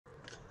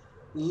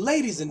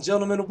Ladies and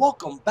gentlemen,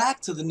 welcome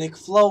back to the Nick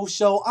Flo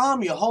Show.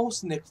 I'm your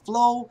host, Nick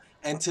Flo,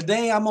 and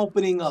today I'm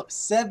opening up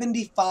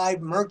 75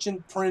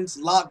 Merchant Prince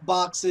lock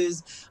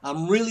boxes.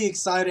 I'm really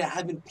excited. I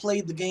haven't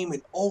played the game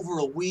in over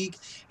a week,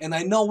 and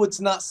I know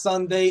it's not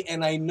Sunday,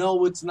 and I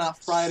know it's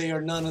not Friday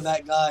or none of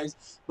that, guys,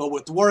 but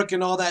with work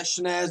and all that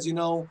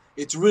shenaz,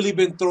 it's really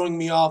been throwing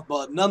me off,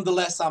 but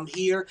nonetheless, I'm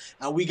here,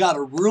 and we got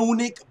a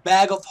RUNIC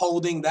bag of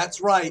holding.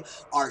 That's right,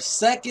 our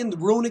second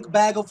RUNIC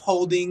bag of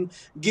holding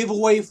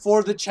giveaway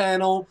for the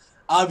channel.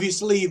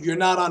 Obviously, if you're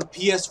not on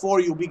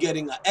PS4, you'll be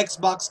getting an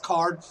Xbox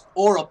card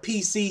or a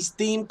PC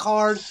Steam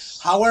card,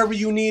 however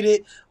you need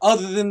it.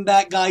 Other than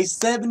that, guys,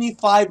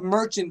 75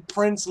 Merchant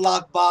Prince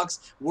lockbox.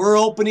 We're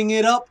opening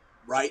it up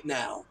right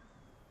now.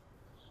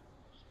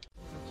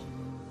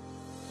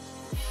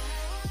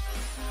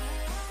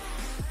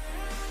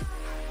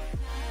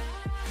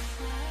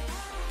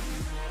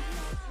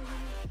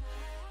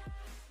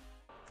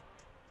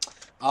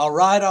 All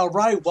right.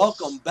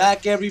 Welcome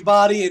back,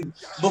 everybody. And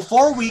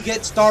before we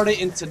get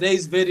started in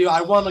today's video, I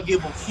want to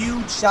give a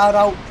huge shout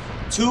out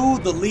to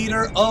the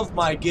leader of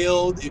my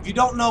guild. If you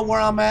don't know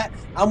where I'm at,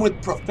 I'm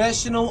with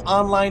Professional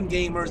Online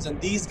Gamers, and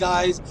these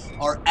guys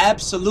are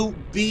absolute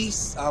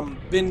beasts.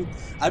 I've been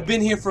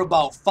here for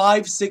about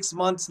 5-6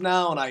 months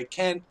now, and I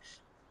can't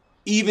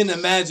even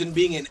imagine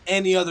being in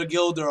any other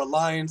guild or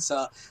alliance.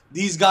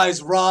 These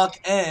guys rock.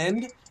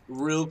 And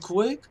real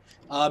quick,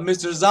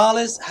 Mr.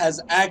 Zales has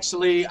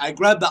actually, I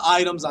grabbed the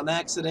items on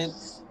accident,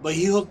 but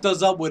he hooked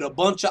us up with a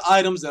bunch of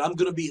items that I'm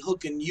going to be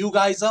hooking you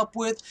guys up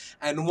with.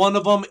 And one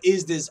of them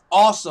is this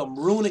awesome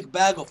RUNIC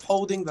bag of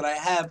holding that I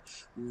have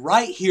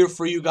right here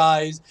for you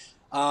guys.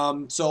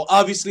 So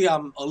obviously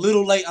I'm a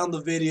little late on the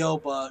video,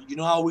 but I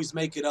always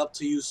make it up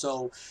to you.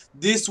 So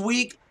this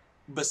week,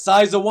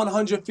 besides the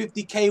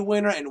 150K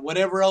winner and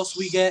whatever else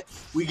we get,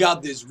 we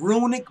got this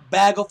RUNIC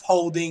bag of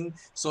holding.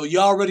 So you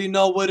already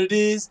know what it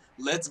is.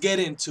 Let's get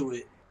into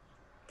it.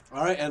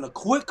 Alright, and a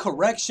quick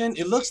correction.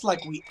 It looks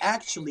like we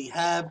actually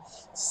have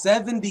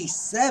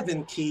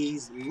 77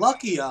 keys.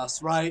 Lucky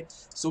us, right?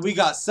 So we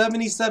got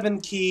 77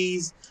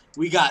 keys.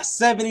 We got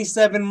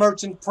 77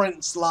 Merchant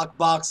Prince lock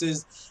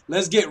boxes.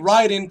 Let's get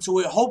right into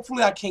it.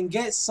 Hopefully I can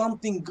get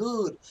something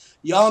good.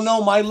 Y'all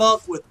know my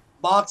luck with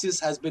boxes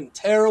has been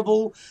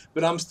terrible,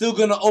 but I'm still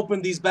gonna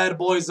open these bad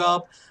boys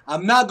up.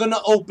 I'm not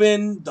gonna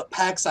open the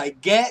packs I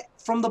get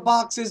from the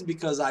boxes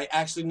because I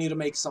actually need to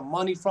make some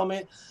money from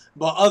it.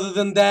 But other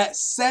than that,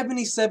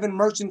 77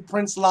 Merchant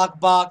Prince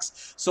lock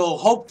box. So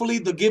hopefully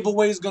the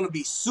giveaway is gonna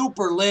be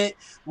super lit.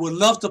 Would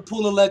love to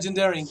pull a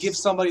legendary and give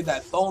somebody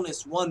that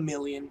bonus 1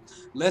 million.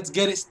 Let's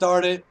get it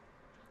started.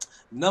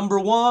 Number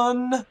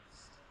 1,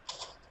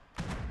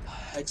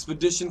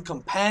 Expedition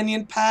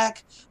Companion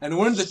Pack, and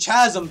we're in the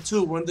Chasm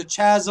too. We're in the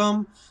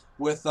Chasm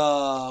with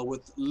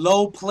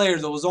low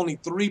players. There was only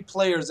 3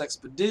 players.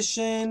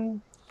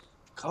 Expedition,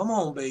 come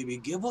on, baby,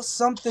 give us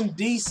something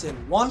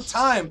decent. One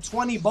time,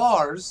 20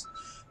 bars,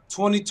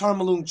 20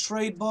 Tarmaloon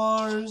trade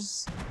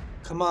bars.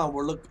 Come on,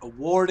 we're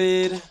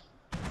awarded.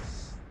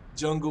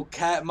 Jungle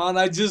Cat, man,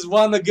 I just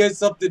want to get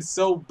something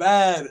so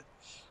bad,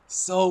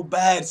 so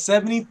bad.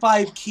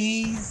 75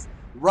 keys,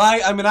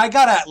 right? I mean, I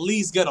gotta at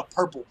least get a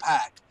purple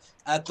pack.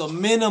 At the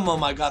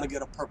minimum, I gotta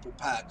get a purple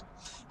pack.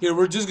 Here,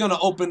 we're just gonna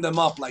open them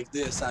up like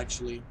this,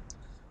 actually.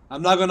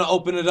 I'm not gonna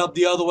open it up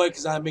the other way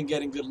because I haven't been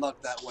getting good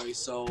luck that way.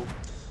 So,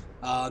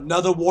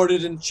 another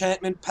warded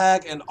enchantment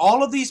pack. And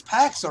all of these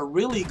packs are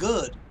really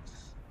good.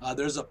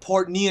 There's a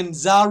Port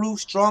Nianzaru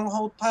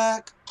stronghold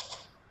pack.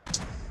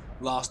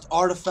 Lost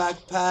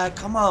artifact pack.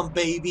 Come on,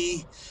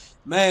 baby.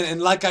 Man,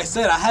 and like I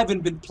said, I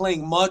haven't been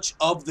playing much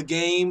of the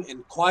game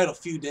in quite a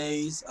few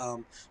days.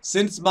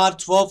 Since Mod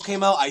 12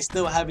 came out, I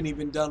still haven't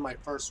even done my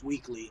first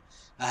weekly.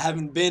 I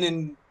haven't been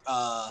in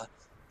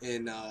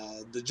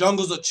the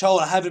jungles of Cho.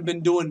 I haven't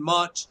been doing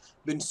much.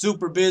 Been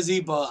super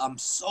busy, but I'm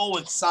so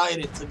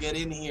excited to get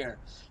in here.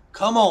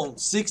 Come on,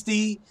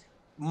 60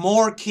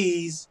 more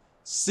keys,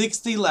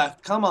 60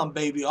 left. Come on,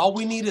 baby. All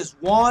we need is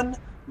one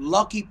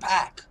lucky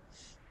pack.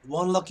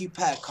 One lucky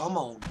pack, come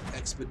on.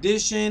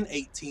 Expedition,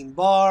 18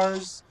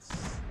 bars.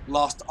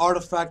 Lost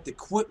artifact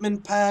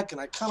equipment pack,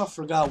 and I kind of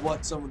forgot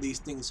what some of these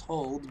things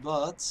hold,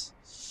 but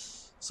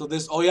so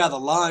this, oh yeah, the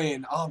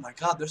lion. Oh my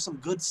god, there's some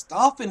good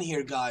stuff in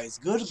here, guys.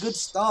 Good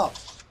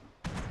stuff.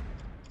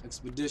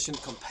 Expedition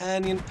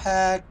companion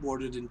pack,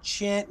 warded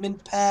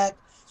enchantment pack.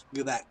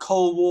 Look at that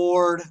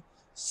co-ward.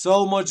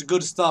 So much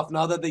good stuff.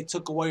 Now that they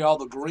took away all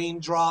the green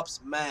drops,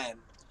 man,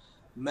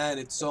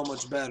 it's so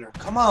much better.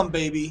 Come on,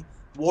 baby.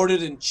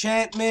 Warded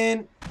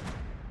enchantment,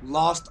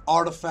 lost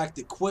artifact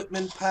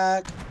equipment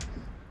pack,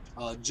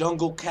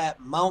 jungle cat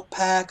mount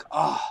pack.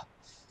 Ah,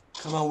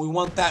 come on, we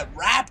want that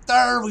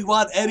raptor. We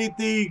want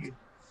anything.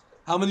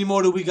 How many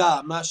more do we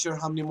got? I'm not sure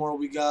how many more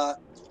we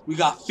got. We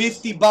got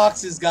 50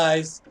 boxes,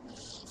 guys.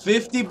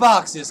 50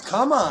 boxes.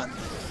 Come on.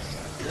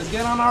 Let's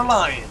get on our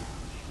lion.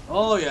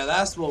 Oh yeah,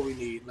 that's what we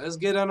need. Let's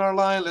get on our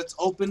lion. Let's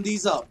open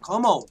these up.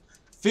 Come on.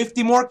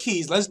 50 more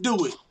keys. Let's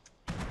do it.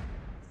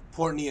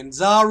 Port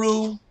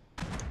Nianzaru.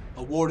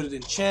 Awarded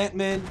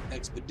enchantment,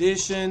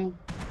 expedition,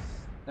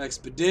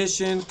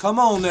 Expedition. Come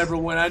on,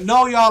 everyone. I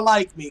know y'all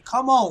like me.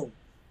 Come on.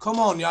 Come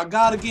on. Y'all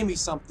gotta give me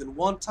something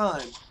one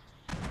time.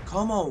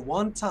 Come on,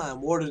 one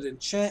time. Warded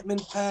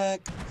Enchantment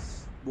Pack.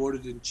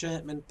 Warded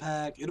Enchantment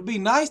Pack. It'll be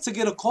nice to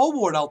get a Cold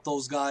Ward out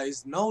those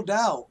guys. No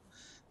doubt.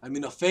 I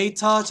mean, a Fade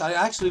Touch. I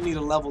actually need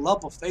to level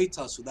up a Fade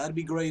Touch, so that'd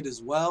be great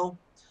as well.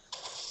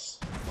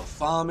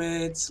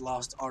 Baphomets.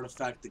 Lost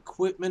Artifact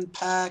Equipment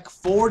Pack.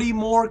 40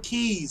 more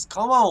keys.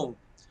 Come on.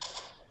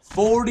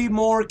 40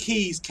 more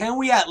keys. Can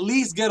we at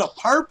least get a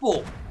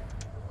purple?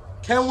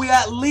 Can we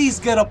at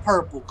least get a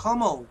purple?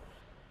 Come on.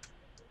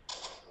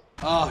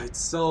 Oh, it's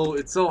so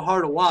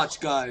hard to watch,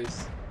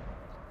 guys.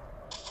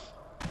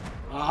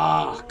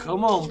 Ah,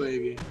 come on,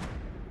 baby.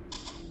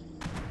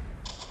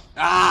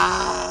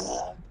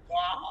 Ah,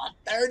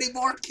 30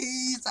 more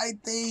keys, I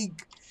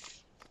think.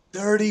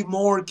 30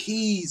 more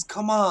keys.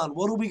 Come on.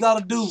 What do we got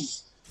to do?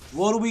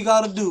 What do we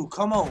got to do?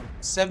 Come on.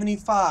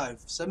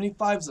 75.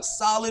 75 is a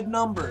solid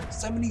number.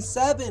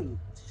 77.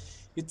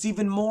 It's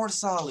even more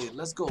solid.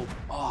 Let's go.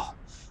 Oh,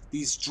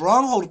 these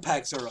Stronghold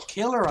packs are a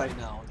killer right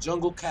now.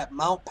 Jungle Cat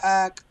Mount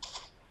Pack.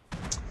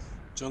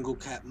 Jungle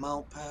Cat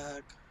Mount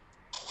Pack.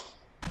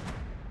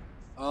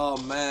 Oh,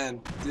 man.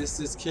 This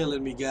is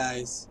killing me,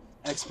 guys.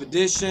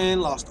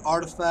 Expedition. Lost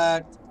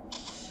Artifact.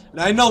 And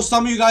I know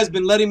some of you guys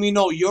been letting me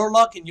know your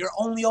luck and you're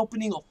only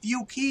opening a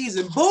few keys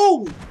and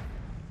boom!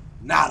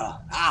 Nada.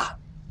 Ah.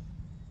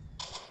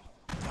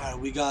 Alright,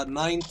 we got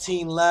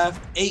 19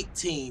 left.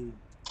 18.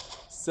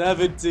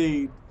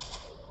 17.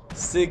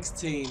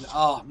 16.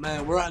 Oh,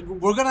 man.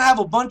 We're gonna have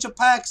a bunch of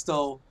packs,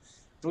 though.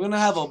 We're gonna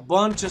have a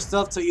bunch of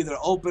stuff to either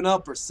open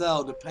up or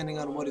sell, depending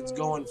on what it's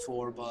going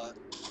for, but...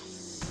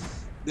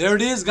 there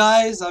it is,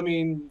 guys. I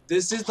mean,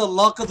 this is the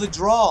luck of the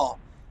draw.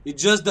 It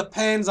just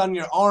depends on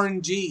your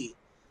RNG.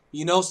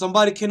 You know,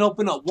 somebody can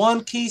open up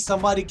 1 key,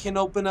 somebody can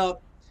open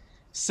up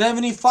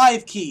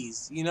 75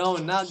 keys, you know,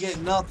 and not get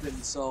nothing.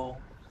 So,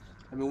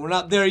 I mean, we're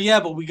not there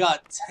yet, but we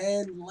got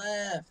 10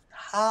 left.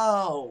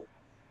 How?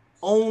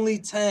 Only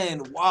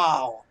 10.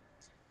 Wow.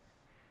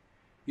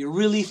 You're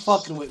really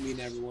fucking with me,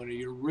 everyone.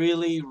 You're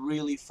really,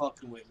 really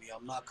fucking with me.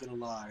 I'm not going to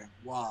lie.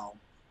 Wow.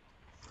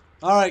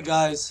 Alright,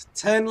 guys.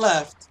 10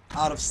 left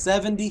out of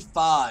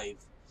 75.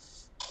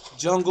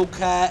 Jungle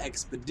Cat,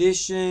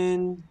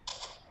 Expedition,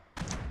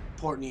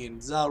 Portney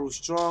and Zaru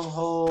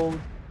Stronghold,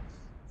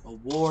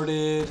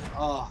 Awarded.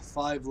 Oh,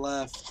 5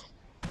 left.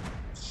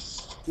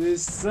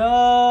 This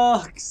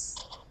sucks.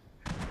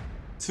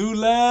 2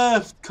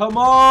 left. Come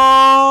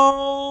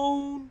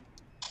on.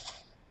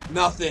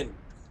 Nothing.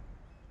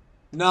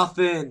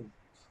 Nothing.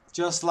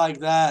 Just like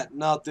that.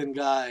 Nothing,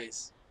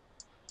 guys.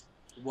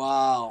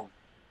 Wow.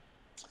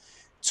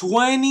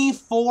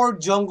 24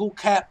 Jungle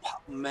Cat.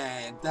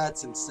 Man,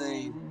 that's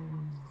insane.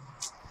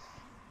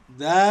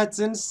 That's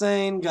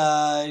insane,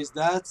 guys.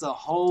 That's a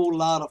whole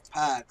lot of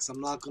packs. I'm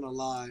not going to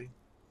lie.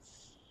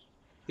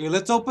 Here,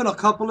 let's open a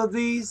couple of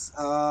these.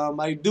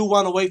 I do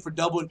want to wait for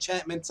double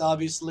enchantments,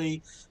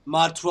 obviously.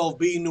 Mod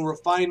 12B, new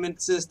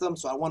refinement system.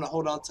 So I want to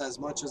hold on to as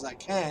much as I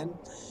can.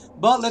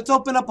 But let's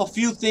open up a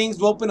few things.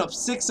 We'll open up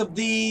 6 of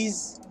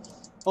these.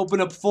 Open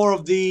up 4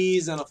 of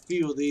these and a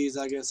few of these,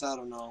 I guess. I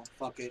don't know.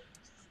 Fuck it.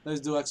 Let's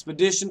do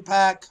Expedition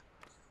Pack.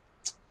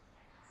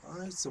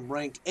 Alright, some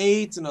rank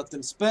 8,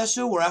 nothing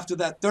special. We're after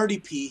that 30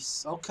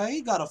 piece. Okay,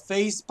 got a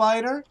Phase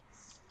Spider.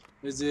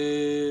 Is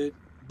it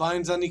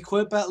binds on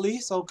equip at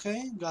least?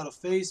 Okay, got a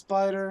Phase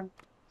Spider.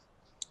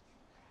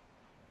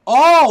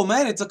 Oh,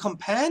 man, it's a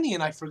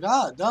companion. I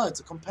forgot. Duh,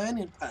 it's a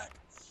companion pack.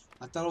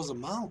 I thought it was a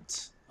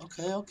mount.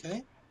 Okay,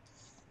 okay.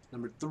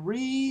 Number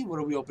 3. What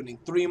are we opening?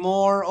 3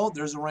 more. Oh,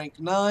 there's a rank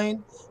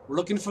 9. We're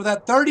looking for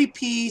that 30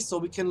 piece so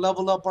we can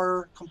level up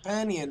our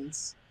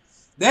companions.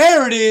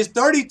 There it is.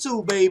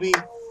 32, baby.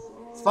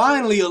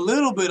 Finally, a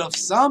little bit of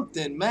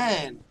something,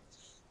 man.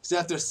 Because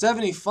after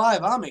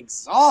 75, I'm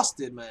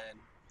exhausted, man.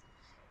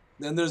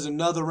 Then there's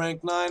another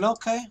rank 9.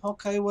 Okay,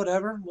 okay,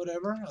 whatever,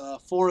 whatever.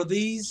 4 of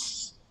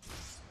these.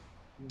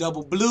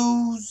 Double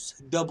blues.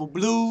 Double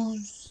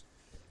blues.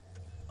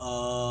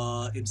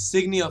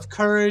 Insignia of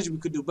Courage. We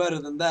could do better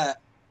than that.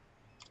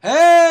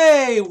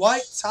 Hey,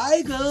 White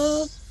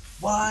Tiger.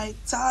 White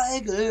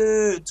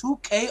Tiger.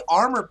 2K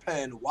Armor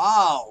Pen.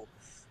 Wow.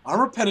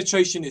 Armor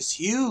penetration is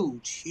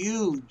huge,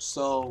 huge.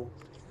 So,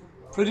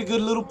 pretty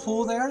good little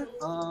pool there.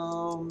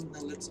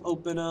 Let's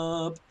open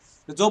up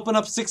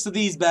 6 of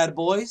these bad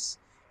boys,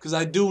 because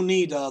I do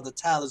need the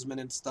talisman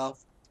and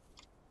stuff.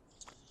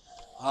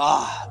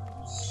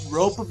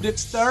 Rope of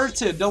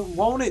Dexterity. Don't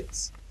want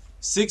it.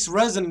 6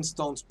 Resonance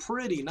Stones.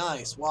 Pretty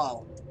nice.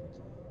 Wow.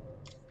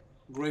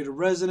 Greater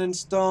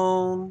Resonance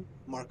Stone.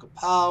 Mark of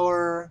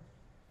Power.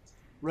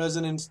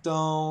 Resonance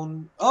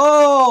Stone.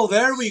 Oh,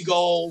 there we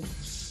go.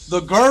 The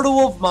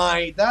Girdle of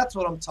Might. That's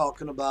what I'm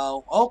talking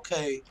about.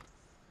 Okay.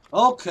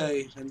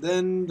 Okay. And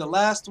then the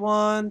last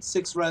one.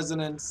 6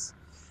 Resonance.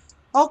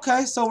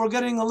 Okay, so we're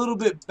getting a little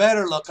bit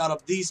better luck out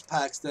of these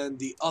packs than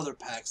the other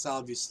packs,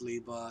 obviously.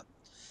 But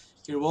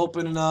here, we're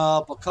opening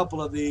up a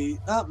couple of the...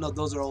 Oh, no,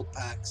 those are old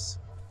packs.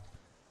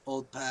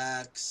 Old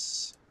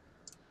packs.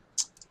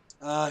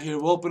 Here,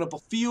 we'll open up a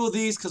few of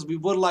these because we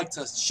would like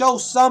to show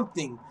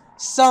something.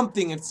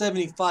 Something at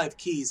 75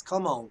 keys.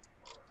 Come on.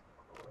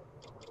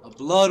 A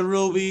blood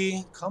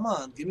ruby. Come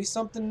on, give me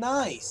something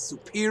nice.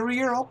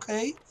 Superior,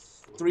 okay.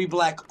 3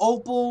 black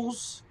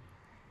opals.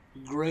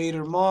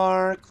 Greater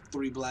mark.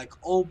 3 black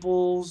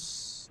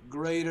opals.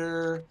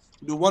 Greater.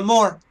 Do one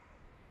more.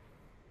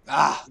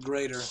 Ah,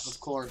 greater, of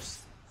course.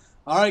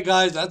 Alright,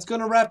 guys, that's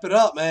going to wrap it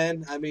up,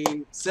 man. I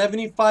mean,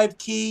 75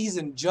 keys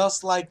and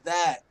just like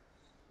that.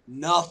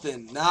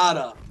 Nothing.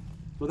 Nada.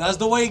 So that's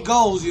the way it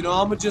goes, you know.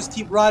 I'm going to just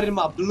keep riding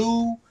my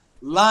blue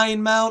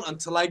line mount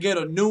until I get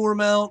a newer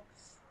mount.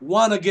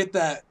 Want to get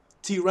that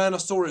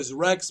Tyrannosaurus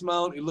Rex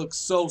mount. It looks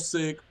so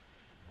sick.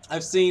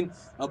 I've seen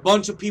a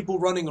bunch of people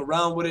running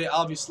around with it.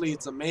 Obviously,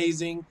 it's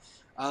amazing.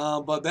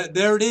 But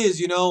there it is,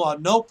 you know.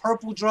 No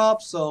purple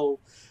drops. So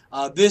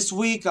this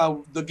week,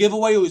 the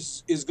giveaway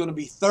is going to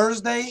be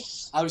Thursday.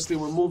 Obviously,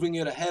 we're moving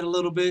it ahead a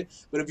little bit.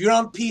 But if you're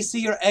on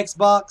PC or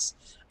Xbox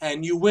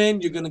and you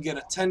win, you're going to get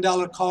a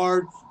 $10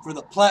 card for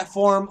the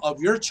platform of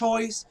your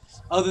choice.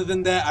 Other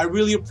than that, I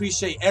really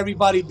appreciate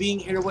everybody being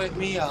here with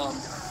me.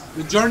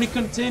 The journey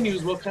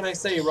continues. What can I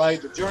say,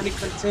 right? The journey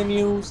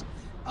continues.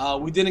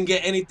 We didn't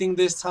get anything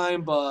this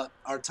time, but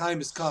our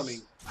time is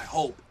coming, I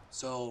hope.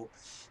 So,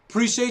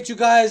 appreciate you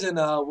guys, and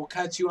we'll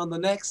catch you on the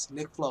next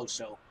Nick Flo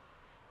Show.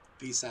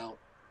 Peace out.